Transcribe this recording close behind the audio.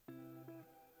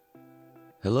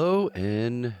Hello,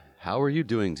 and how are you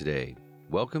doing today?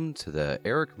 Welcome to the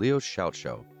Eric Leo Shout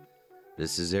Show.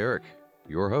 This is Eric,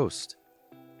 your host.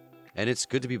 And it's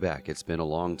good to be back. It's been a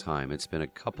long time. It's been a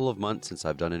couple of months since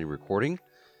I've done any recording,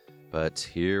 but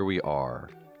here we are.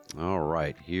 All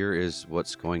right, here is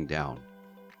what's going down.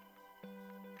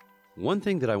 One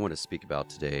thing that I want to speak about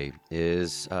today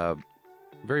is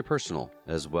very personal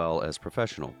as well as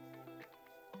professional.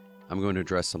 I'm going to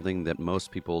address something that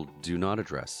most people do not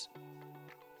address.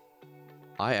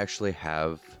 I actually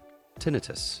have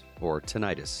tinnitus, or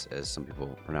tinnitus, as some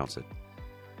people pronounce it.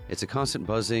 It's a constant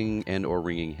buzzing and or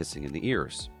ringing, hissing in the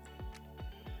ears.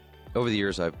 Over the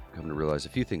years, I've come to realize a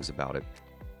few things about it.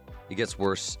 It gets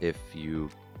worse if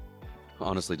you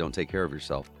honestly don't take care of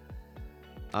yourself.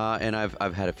 And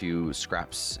I've had a few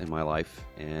scraps in my life,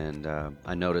 and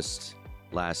I noticed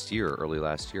early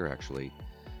last year actually,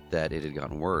 that it had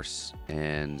gotten worse,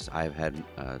 and I've had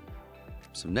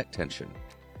some neck tension.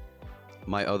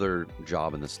 My other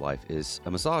job in this life is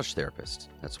a massage therapist.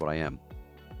 That's what I am.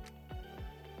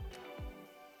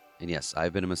 And yes,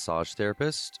 I've been a massage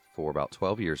therapist for about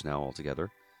 12 years now altogether.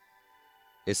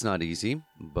 It's not easy,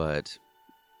 but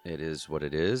it is what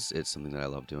it is. It's something that I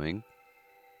love doing.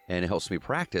 And it helps me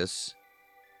practice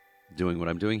doing what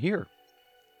I'm doing here.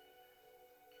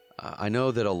 I know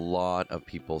that a lot of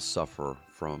people suffer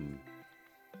from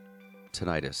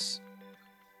tinnitus.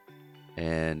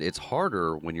 And it's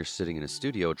harder when you're sitting in a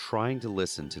studio trying to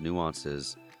listen to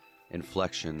nuances,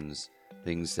 inflections,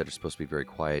 things that are supposed to be very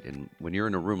quiet. And when you're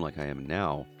in a room like I am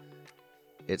now,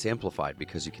 it's amplified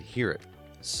because you can hear it.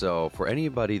 So for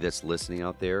anybody that's listening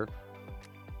out there,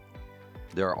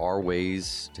 there are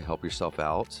ways to help yourself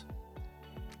out.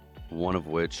 One of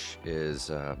which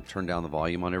is turn down the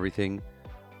volume on everything,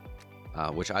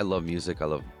 which I love music. I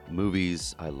love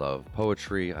movies. I love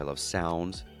poetry. I love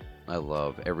sound. I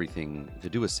love everything to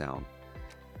do with sound,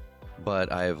 but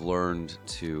I have learned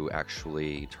to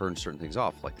actually turn certain things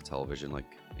off, like the television. Like,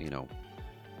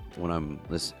 when I'm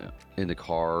in the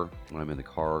car,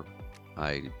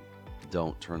 I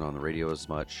don't turn on the radio as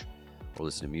much or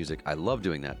listen to music. I love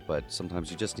doing that, but sometimes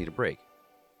you just need a break.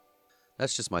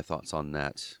 That's just my thoughts on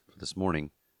that for this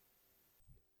morning.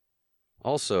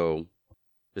 Also,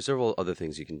 there's several other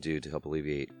things you can do to help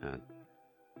alleviate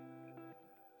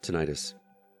tinnitus.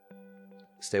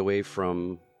 Stay away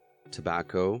from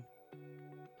tobacco,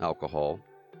 alcohol.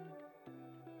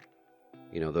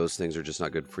 Those things are just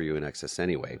not good for you in excess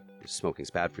anyway. Smoking's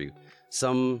bad for you.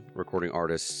 Some recording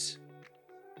artists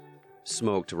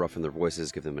smoke to roughen their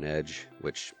voices, give them an edge,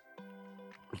 which,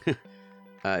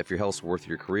 if your health's worth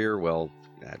your career, well,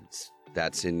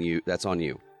 that's in you. That's on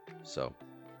you. So,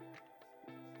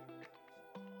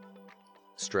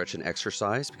 stretch and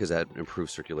exercise, because that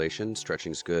improves circulation.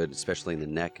 Stretching's good, especially in the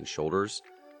neck and shoulders.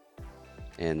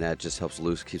 And that just helps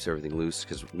keeps everything loose,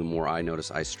 because the more I notice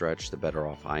I stretch, the better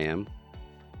off I am.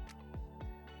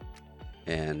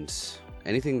 And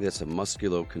anything that's a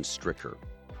musculoconstrictor,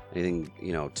 anything,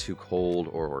 too cold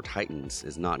or tightens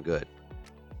is not good.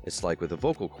 It's like with the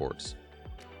vocal cords.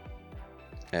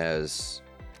 As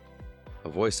a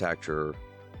voice actor,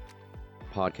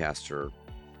 podcaster,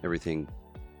 everything,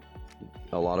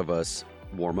 a lot of us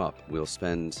warm up. We'll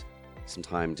spend some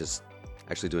time just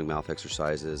actually doing mouth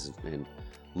exercises and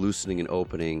loosening and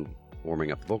opening,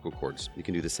 warming up the vocal cords. You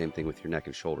can do the same thing with your neck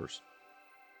and shoulders.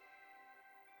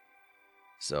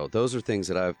 So those are things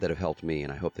that have helped me,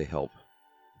 and I hope they help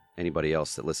anybody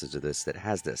else that listens to this that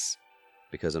has this,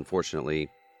 because unfortunately,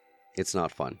 it's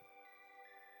not fun,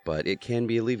 but it can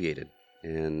be alleviated.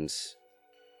 And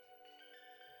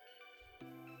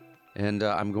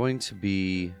I'm going to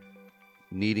be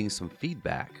needing some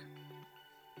feedback.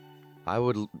 I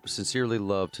would sincerely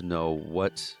love to know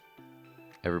what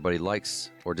everybody likes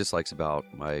or dislikes about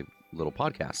my little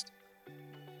podcast,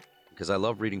 because I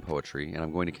love reading poetry, and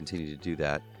I'm going to continue to do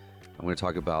that. I'm going to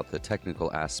talk about the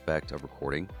technical aspect of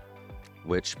recording,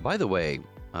 which, by the way,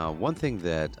 one thing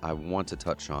that I want to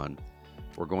touch on,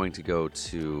 we're going to go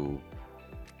to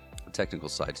the technical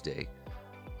side today.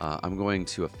 I'm going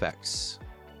to effects.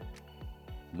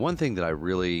 One thing that I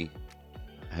really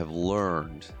have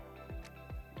learned,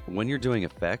 when you're doing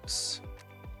effects,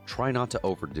 try not to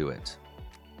overdo it.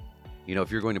 If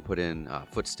you're going to put in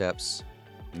footsteps,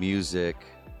 music,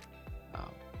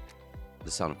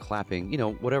 the sound of clapping,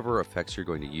 whatever effects you're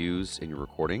going to use in your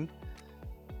recording,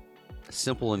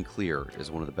 simple and clear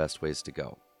is one of the best ways to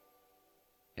go.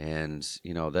 And,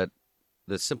 that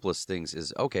the simplest things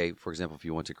is, okay, for example, if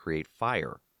you want to create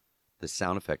fire, the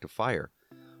sound effect of fire,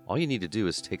 all you need to do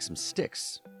is take some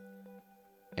sticks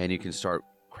and you can start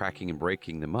cracking and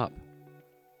breaking them up.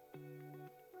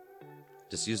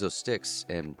 Just use those sticks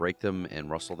and break them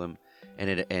and rustle them.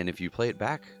 And if you play it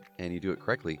back and you do it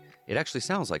correctly, it actually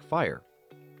sounds like fire.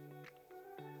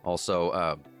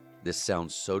 Also, this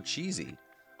sounds so cheesy,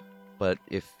 but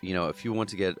if you want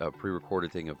to get a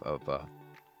pre-recorded thing of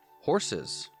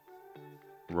horses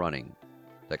running,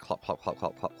 that clop, clop, clop,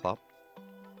 clop, clop, clop,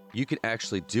 you can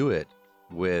actually do it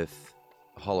with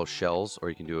hollow shells, or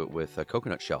you can do it with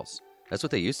coconut shells. That's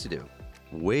what they used to do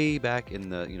way back in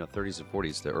the 30s and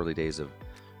 40s, the early days of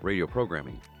radio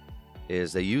programming.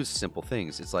 Is they used simple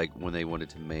things. It's like when they wanted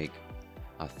to make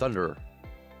thunder,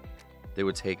 they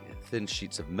would take thin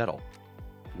sheets of metal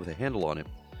with a handle on it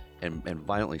and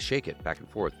violently shake it back and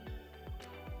forth.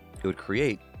 It would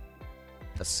create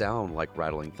a sound like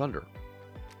rattling thunder.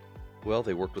 Well,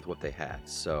 they worked with what they had,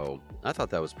 so I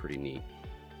thought that was pretty neat.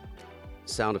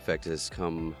 Sound effect has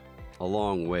come a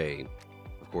long way,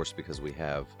 of course, because we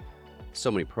have so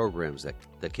many programs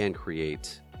that can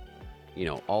create,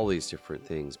 all these different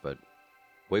things, but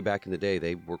way back in the day,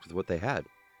 they worked with what they had.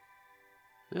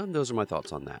 And those are my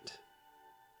thoughts on that.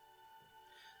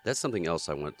 There's something else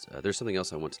I want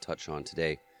to touch on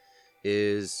today,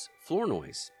 is floor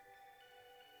noise.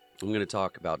 I'm going to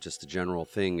talk about just a general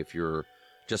thing. If you're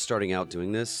just starting out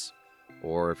doing this,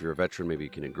 or if you're a veteran, maybe you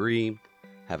can agree,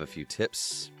 have a few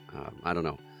tips. I don't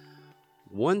know.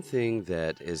 One thing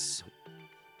that is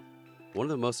one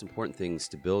of the most important things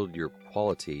to build your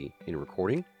quality in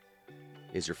recording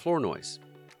is your floor noise.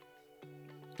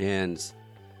 And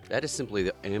that is simply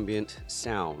the ambient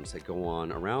sounds that go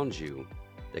on around you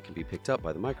that can be picked up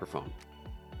by the microphone.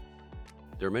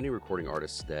 There are many recording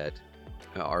artists that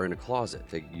are in a closet.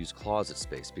 They use closet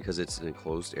space because it's an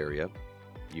enclosed area.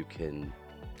 You can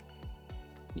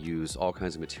use all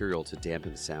kinds of material to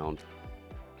dampen the sound,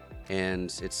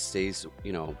 and it stays,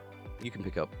 you can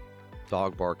pick up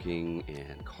dog barking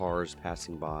and cars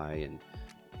passing by and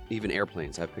even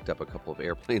airplanes. I've picked up a couple of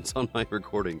airplanes on my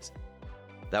recordings.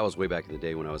 That was way back in the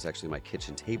day when I was actually my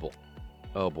kitchen table.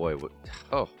 Oh boy,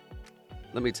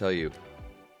 let me tell you,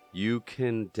 you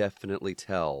can definitely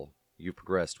tell you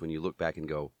progressed when you look back and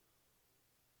go,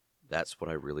 that's what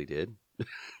I really did.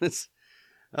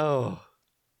 Oh,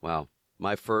 wow.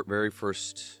 My very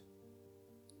first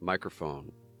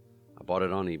microphone, I bought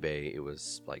it on eBay. It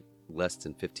was like less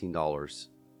than $15.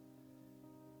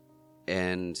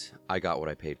 And I got what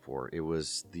I paid for. It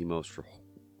was the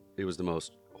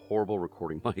most horrible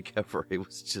recording mic ever. It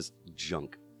was just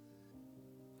junk.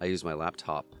 I used my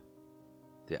laptop,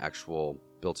 the actual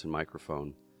built-in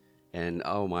microphone, and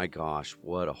oh my gosh,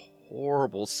 what a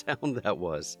horrible sound that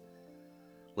was.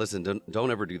 Listen,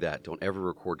 don't ever do that. Don't ever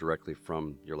record directly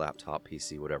from your laptop,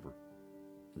 PC, whatever.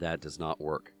 That does not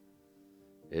work.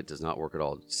 It does not work at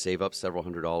all. Save up several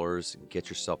 $100s and get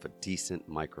yourself a decent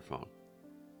microphone.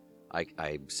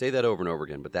 I say that over and over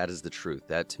again, but that is the truth.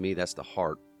 That, to me, that's the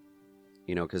heart.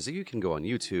 Because you can go on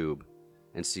YouTube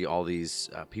and see all these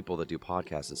people that do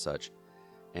podcasts and such,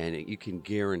 and you can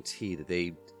guarantee that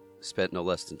they spent no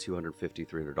less than $250,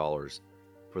 $300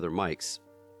 for their mics,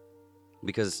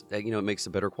 because it makes a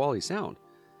better quality sound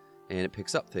and it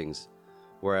picks up things.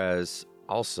 Whereas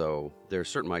also there are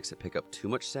certain mics that pick up too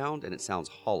much sound and it sounds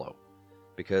hollow,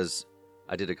 because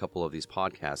I did a couple of these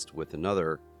podcasts with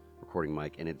another recording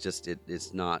mic and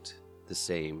it's not the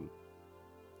same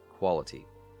quality.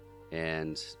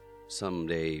 And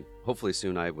someday, hopefully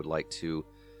soon, I would like to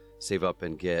save up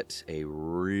and get a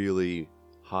really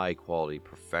high quality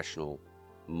professional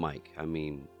mic. I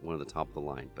mean, one of the top of the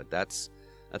line, but that's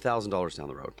 $1,000 down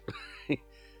the road.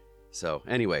 So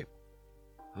anyway,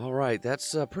 all right,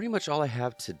 that's pretty much all I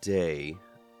have today.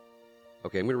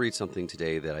 Okay, I'm going to read something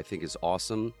today that I think is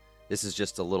awesome. This is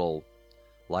just a little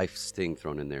life thing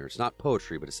thrown in there. It's not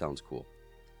poetry, but it sounds cool.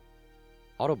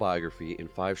 Autobiography in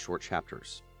 5 short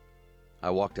chapters. I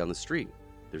walk down the street.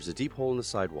 There's a deep hole in the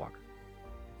sidewalk.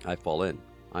 I fall in.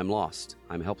 I'm lost.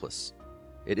 I'm helpless.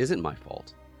 It isn't my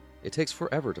fault. It takes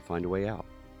forever to find a way out.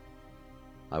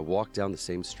 I walk down the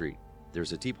same street.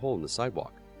 There's a deep hole in the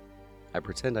sidewalk. I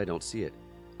pretend I don't see it.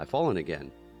 I fall in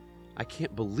again. I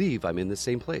can't believe I'm in the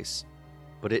same place.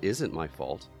 But it isn't my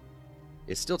fault.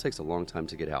 It still takes a long time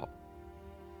to get out.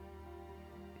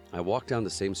 I walk down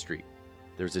the same street.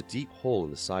 There's a deep hole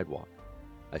in the sidewalk.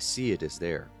 I see it is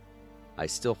there. I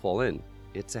still fall in.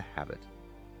 It's a habit.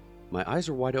 My eyes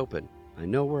are wide open. I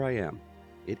know where I am.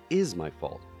 It is my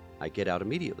fault. I get out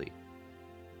immediately.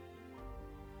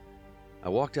 I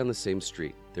walk down the same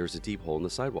street. There's a deep hole in the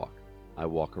sidewalk. I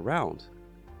walk around.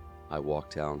 I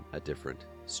walk down a different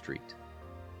street.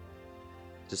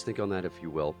 Just think on that, if you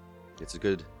will. It's a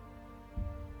good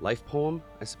life poem,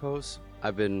 I suppose.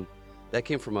 That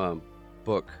came from a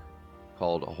book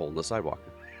called A Hole in the Sidewalk.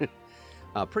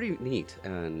 Pretty neat,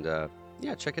 and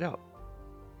yeah, check it out.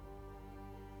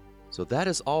 So that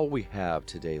is all we have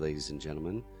today, ladies and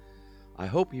gentlemen. I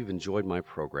hope you've enjoyed my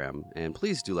program, and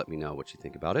please do let me know what you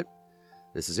think about it.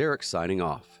 This is Eric signing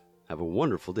off. Have a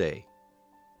wonderful day.